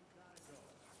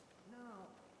 No,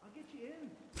 I'll get you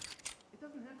in. It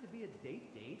doesn't have to be a date.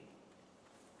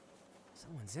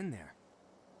 Someone's in there.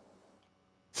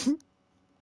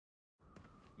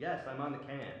 Yes, I'm on the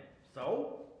can.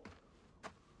 So?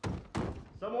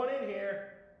 Someone in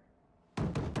here.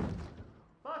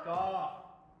 Fuck off.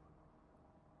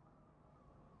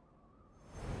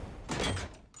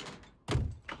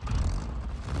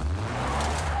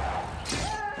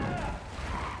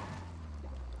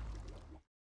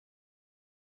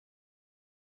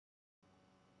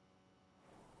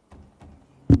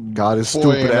 God is Boy,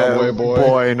 stupid. no way, boy.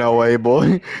 Boy, no way,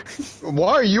 boy.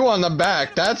 Why are you on the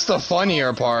back? That's the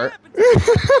funnier part.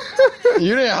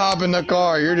 You didn't hop in the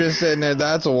car. You're just sitting there.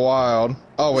 That's wild.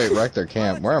 Oh, wait. Wreck their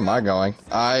camp. Where am I going?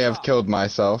 I have killed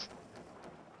myself.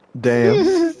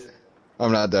 Damn.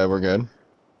 I'm not dead. We're good.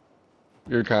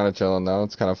 You're kind of chilling now.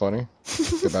 It's kind of funny.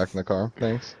 Get back in the car.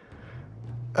 Thanks.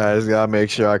 I just gotta make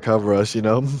sure I cover us, you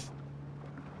know?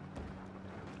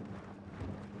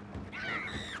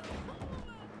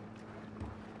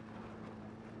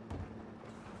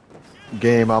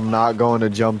 Game, I'm not going to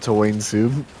jump to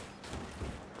wingsuit.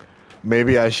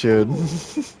 Maybe I should.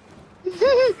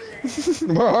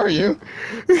 Where are you?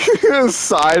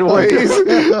 Sideways.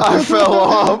 I fell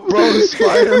off. Bro,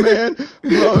 Spider-Man.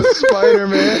 Bro,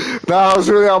 Spider-Man. Nah, I was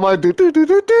really on my do.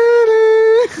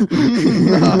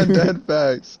 Nah, dead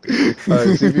facts.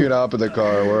 Alright, see if you can hop in the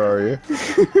car. Where are you?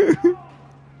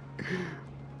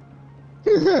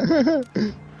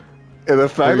 And the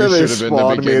fact that they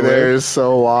spawned me there is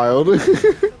so wild.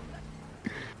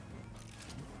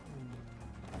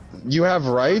 You have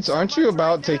rights? Aren't you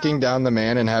about taking down the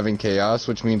man and having chaos,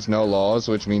 which means no laws,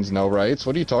 which means no rights?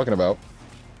 What are you talking about?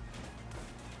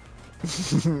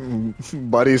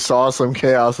 Buddy saw some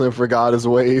chaos and forgot his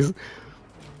ways.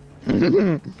 Buddy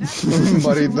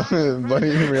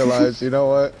realized, you know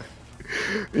what?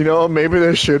 You know, maybe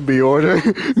there should be order.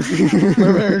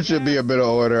 There should be a bit of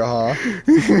order, huh?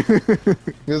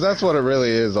 Because that's what it really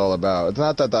is all about. It's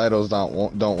not that the idols don't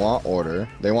want order.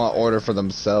 They want order for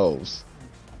themselves.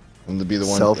 And to be the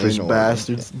ones selfish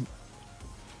bastards.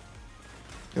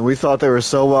 And we thought they were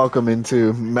so welcome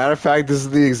into. Matter of fact, this is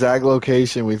the exact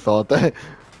location we thought that.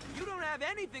 You don't have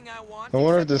anything I want. I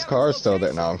wonder if this car is still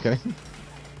there. No, I'm kidding.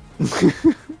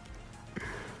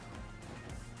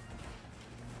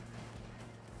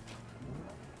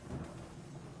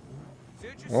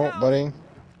 Oh, buddy.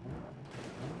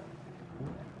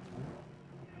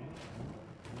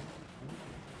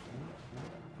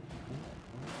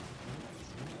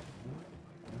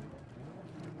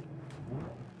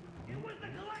 It was the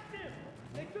collective.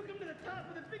 They took him to the top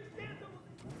of the big stand.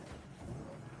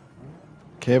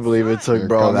 Can't believe it took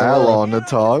bro that long to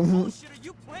talk.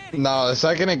 No, the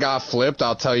second it got flipped,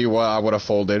 I'll tell you what, I would have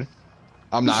folded.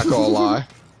 I'm not gonna lie.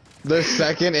 The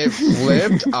second it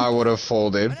flipped, I would have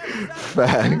folded.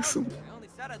 Facts.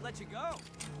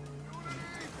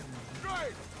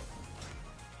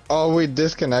 Oh, we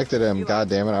disconnected him. God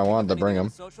damn it, I wanted to bring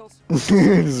him.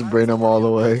 Just bring him all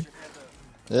the way.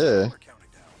 Yeah.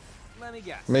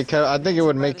 I think it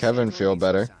would make Kevin feel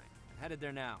better. Headed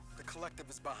there now. The collective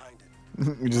is behind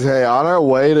it. Just, hey, on our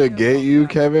way to get you,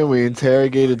 Kevin, we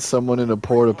interrogated someone in a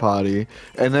porta potty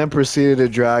and then proceeded to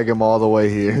drag him all the way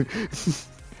here.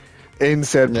 In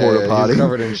said porta potty. He's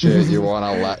covered in shit. You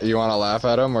wanna laugh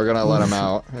at him? We're gonna let him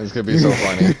out. It's gonna be so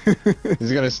funny.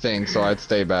 He's gonna stink, so I'd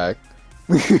stay back.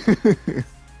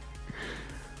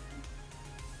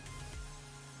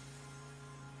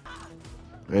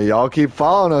 Hey, y'all keep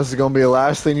following us. It's gonna be the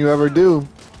last thing you ever do.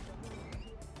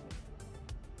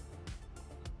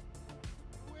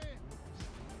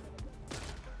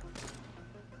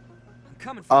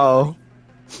 Oh.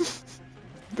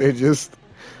 They just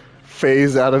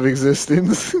phase out of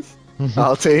existence.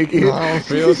 I'll take it. I don't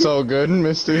feel so good,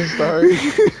 Mr. Stark.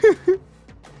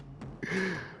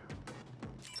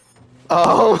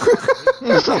 Oh.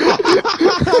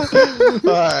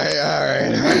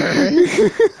 Alright.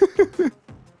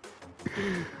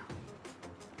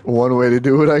 One way to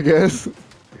do it, I guess.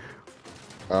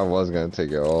 I was gonna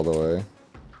take it all the way.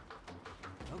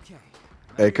 Okay.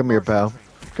 Hey, come here, pal.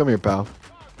 Come here, pal.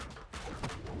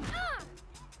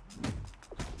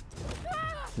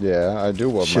 Yeah, I do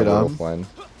love my little friend.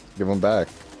 Give him back.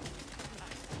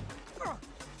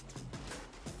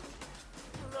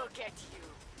 Look at you.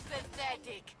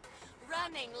 Pathetic.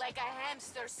 Running like a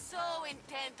hamster so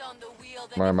intent on the wheel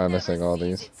that Why am I it missing never all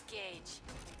sees these? its cage.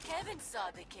 Kevin saw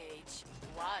the cage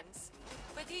once,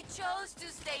 but he chose to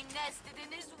stay nested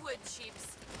in his wood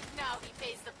chips. Now he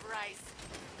pays the price.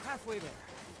 Halfway there.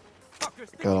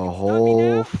 Got a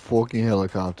whole fucking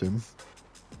helicopter.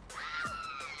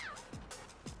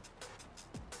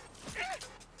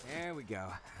 There we go.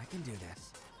 I can do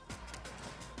this.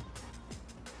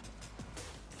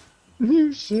 You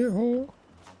shithole.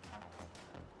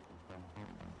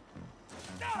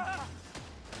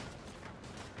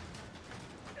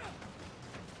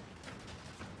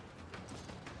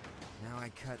 Now I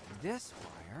cut this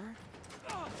wire.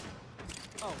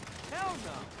 Oh, hell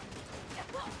no!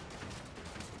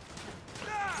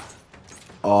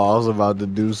 Oh, I was about to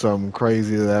do something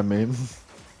crazy to that man.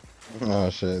 Oh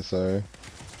shit, sorry.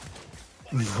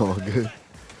 All good.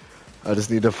 I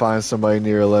just need to find somebody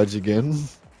near a ledge again.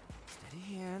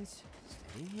 Steady hands.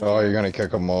 Steady hands. Oh, you're gonna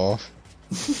kick him off.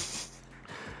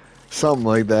 Something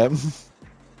like that.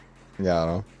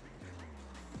 Got him.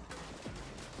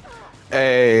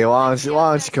 Hey, why don't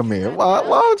you come here? Why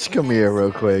don't you come here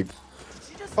real quick?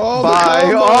 Oh,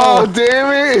 bye. Oh,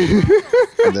 damn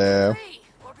it. Damn.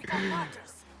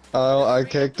 Oh, I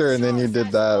kicked her and then you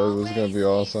did that. It was gonna be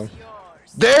awesome.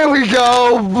 There we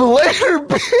go. Later,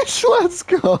 bitch. Let's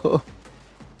go.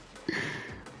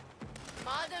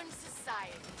 Modern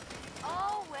society,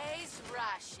 always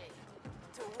rushing.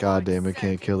 God damn it,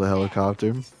 can't kill the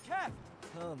helicopter. Kev!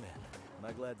 Oh man, am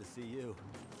I glad to see you.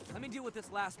 Let me deal with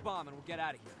this last bomb and we'll get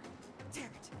out of here.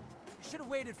 Damn it! I should have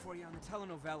waited for you on the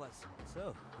telenovelas.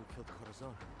 So, who killed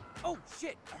Corazon? Oh,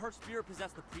 shit! Her spirit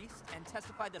possessed the priest and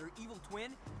testified that her evil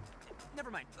twin... Never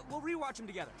mind. We'll rewatch them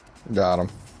together. Got him.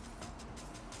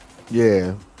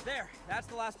 Yeah. There. That's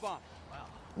the last bomb. Wow.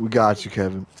 We got you,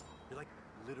 Kevin. You're like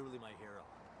literally my hero.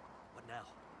 What now?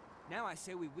 Now I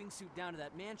say we wingsuit down to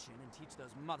that mansion and teach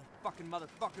those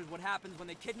motherfuckers what happens when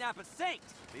they kidnap a saint.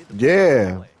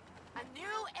 Yeah. A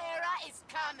new era is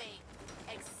coming.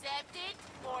 Accept it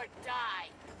or die.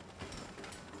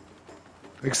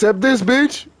 Except this,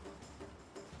 bitch.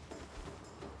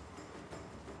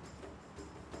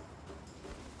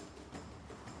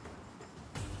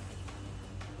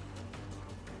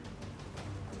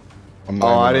 I'm Oh,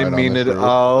 I landing didn't right mean on it. this roof.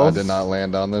 Oh. I did not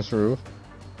land on this roof.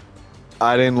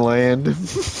 I didn't land.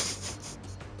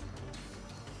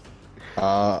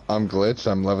 I'm glitched.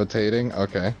 I'm levitating.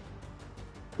 Okay.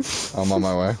 I'm on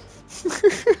my way.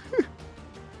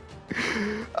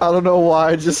 I don't know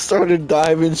why I just started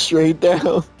diving straight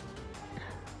down.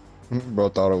 Bro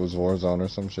thought it was Warzone or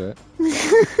some shit.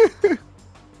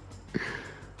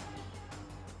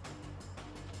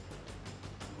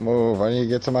 Move, I need to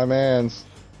get to my mans.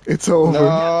 It's over.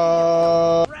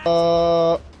 No.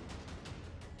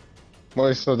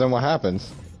 Wait, so then what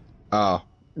happens? Oh.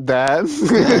 That?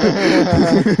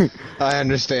 I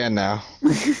understand now.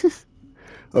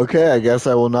 Okay, I guess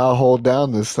I will not hold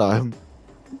down this time.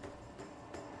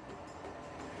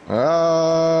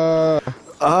 Oh,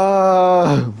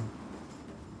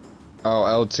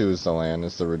 L2 is the land.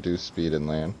 It's the reduced speed in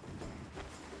land.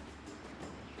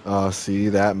 Oh, see,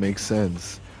 that makes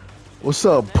sense. What's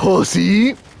up,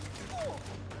 pussy?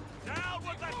 Down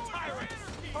with that tyrant!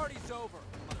 Party's over,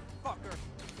 motherfucker.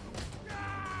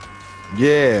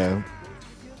 Yeah.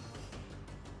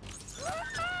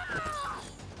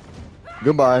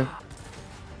 Goodbye.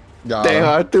 Got Damn, him.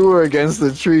 I threw her against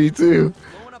the tree, too.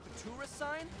 Blowing up a tourist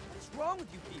sign? What's wrong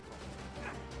with you people?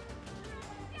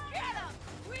 Get him!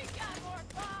 We got more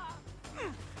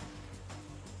bombs!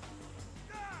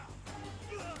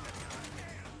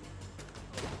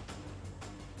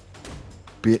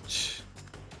 Bitch.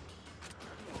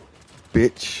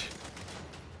 Bitch.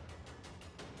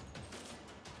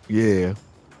 Yeah.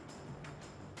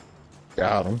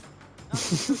 Got him. Not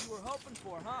what you were hoping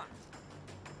for, huh?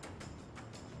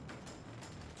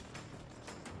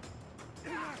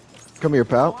 Come here, Oh,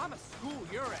 pal. I'ma school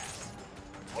your ass.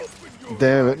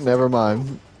 Damn it, never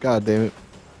mind. God damn it.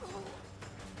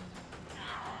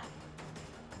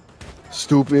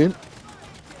 Stupid.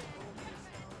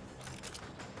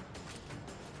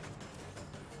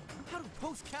 How do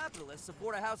post-capitalists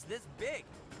support a house this big?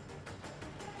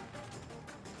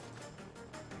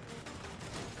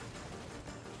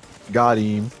 Got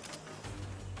him.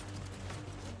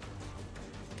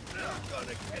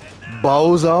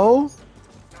 Bozo?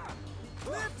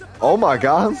 Oh my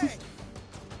god.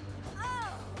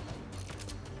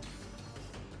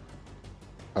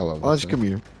 I love Why don't this you thing. come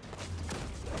here?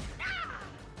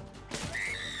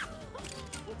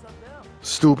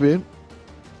 Stupid.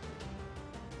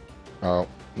 Oh,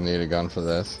 need a gun for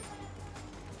this.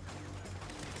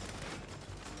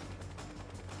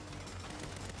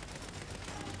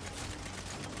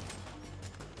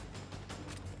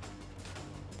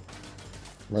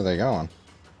 Where are they going?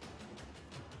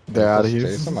 They're out of here.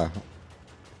 Chase them?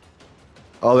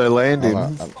 Oh, they're landing.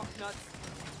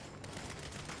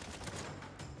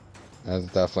 That's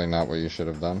definitely not what you should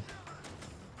have done.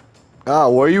 Ah,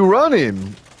 where are you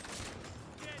running?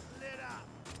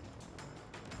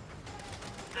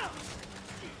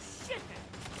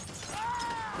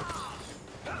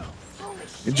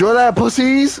 Enjoy that,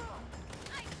 pussies.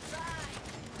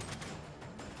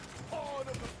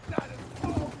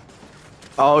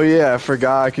 Oh yeah, I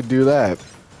forgot I could do that.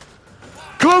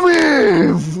 Come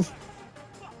in.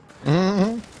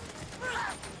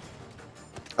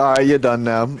 All right, you're done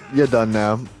now. You're done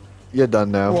now. You're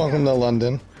done now. Welcome to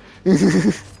London.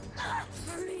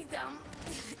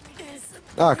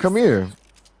 Ah, come here.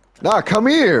 Nah, come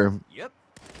here. Yep.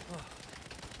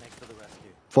 Thanks for the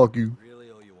rescue. Fuck you. Really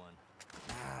owe you one.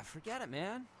 Forget it,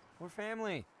 man. We're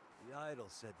family. The idol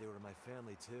said they were my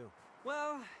family too.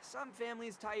 Well, some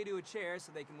families tie you to a chair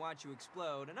so they can watch you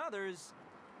explode, and others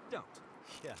don't.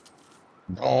 Yeah.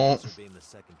 Don't. Thanks for being the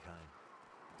second kind.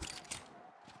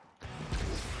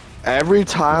 Every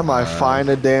time I find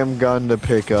a damn gun to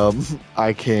pick up,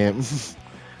 I can't.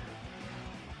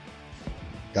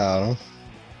 Got him.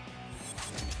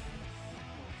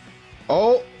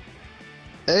 Oh!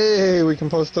 Hey, we can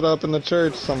post it up in the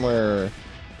church somewhere.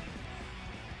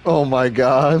 Oh my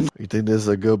god. You think this is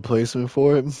a good placement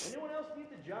for it? Anyone else need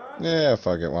the jar? Yeah,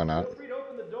 fuck it, why not? Feel free to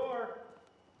open the door.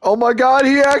 Oh my god,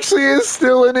 he actually is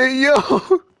still in it,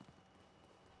 yo!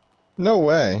 No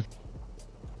way.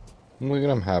 Look at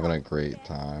him having a great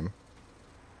time.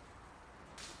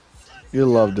 You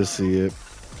love to see it.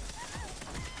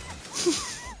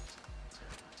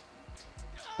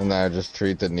 And then I just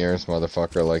treat the nearest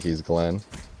motherfucker like he's Glenn.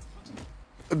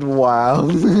 Wow.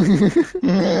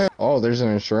 Oh, there's an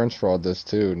insurance fraud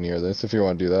too near this if you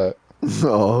want to do that.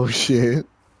 Oh shit.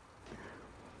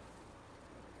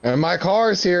 And my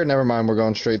car's here. Never mind, we're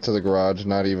going straight to the garage. It's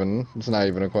not even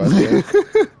a question.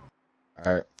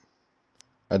 Alright.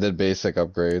 I did basic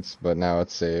upgrades, but now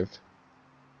it's saved.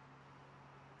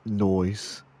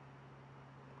 Noise.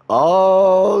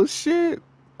 Oh shit.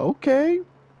 Okay.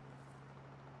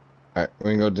 Alright,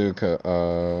 we can go do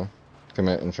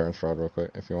commit insurance fraud real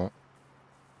quick if you want.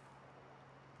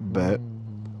 Bet.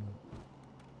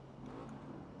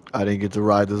 I didn't get to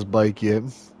ride this bike yet.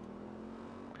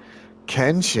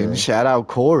 Kenshin, Sure. shout out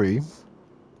Corey.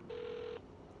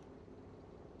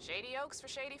 Shady Oaks for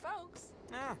shady folks.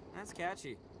 That's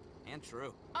catchy. And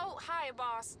true. Oh, hi,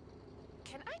 boss.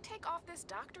 Can I take off this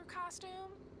doctor costume?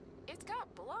 It's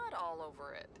got blood all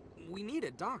over it. We need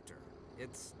a doctor.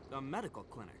 It's a medical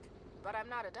clinic. But I'm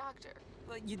not a doctor.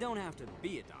 But you don't have to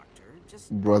be a doctor.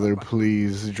 Just Brother,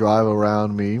 please drive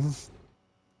around me.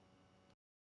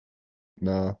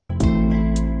 No.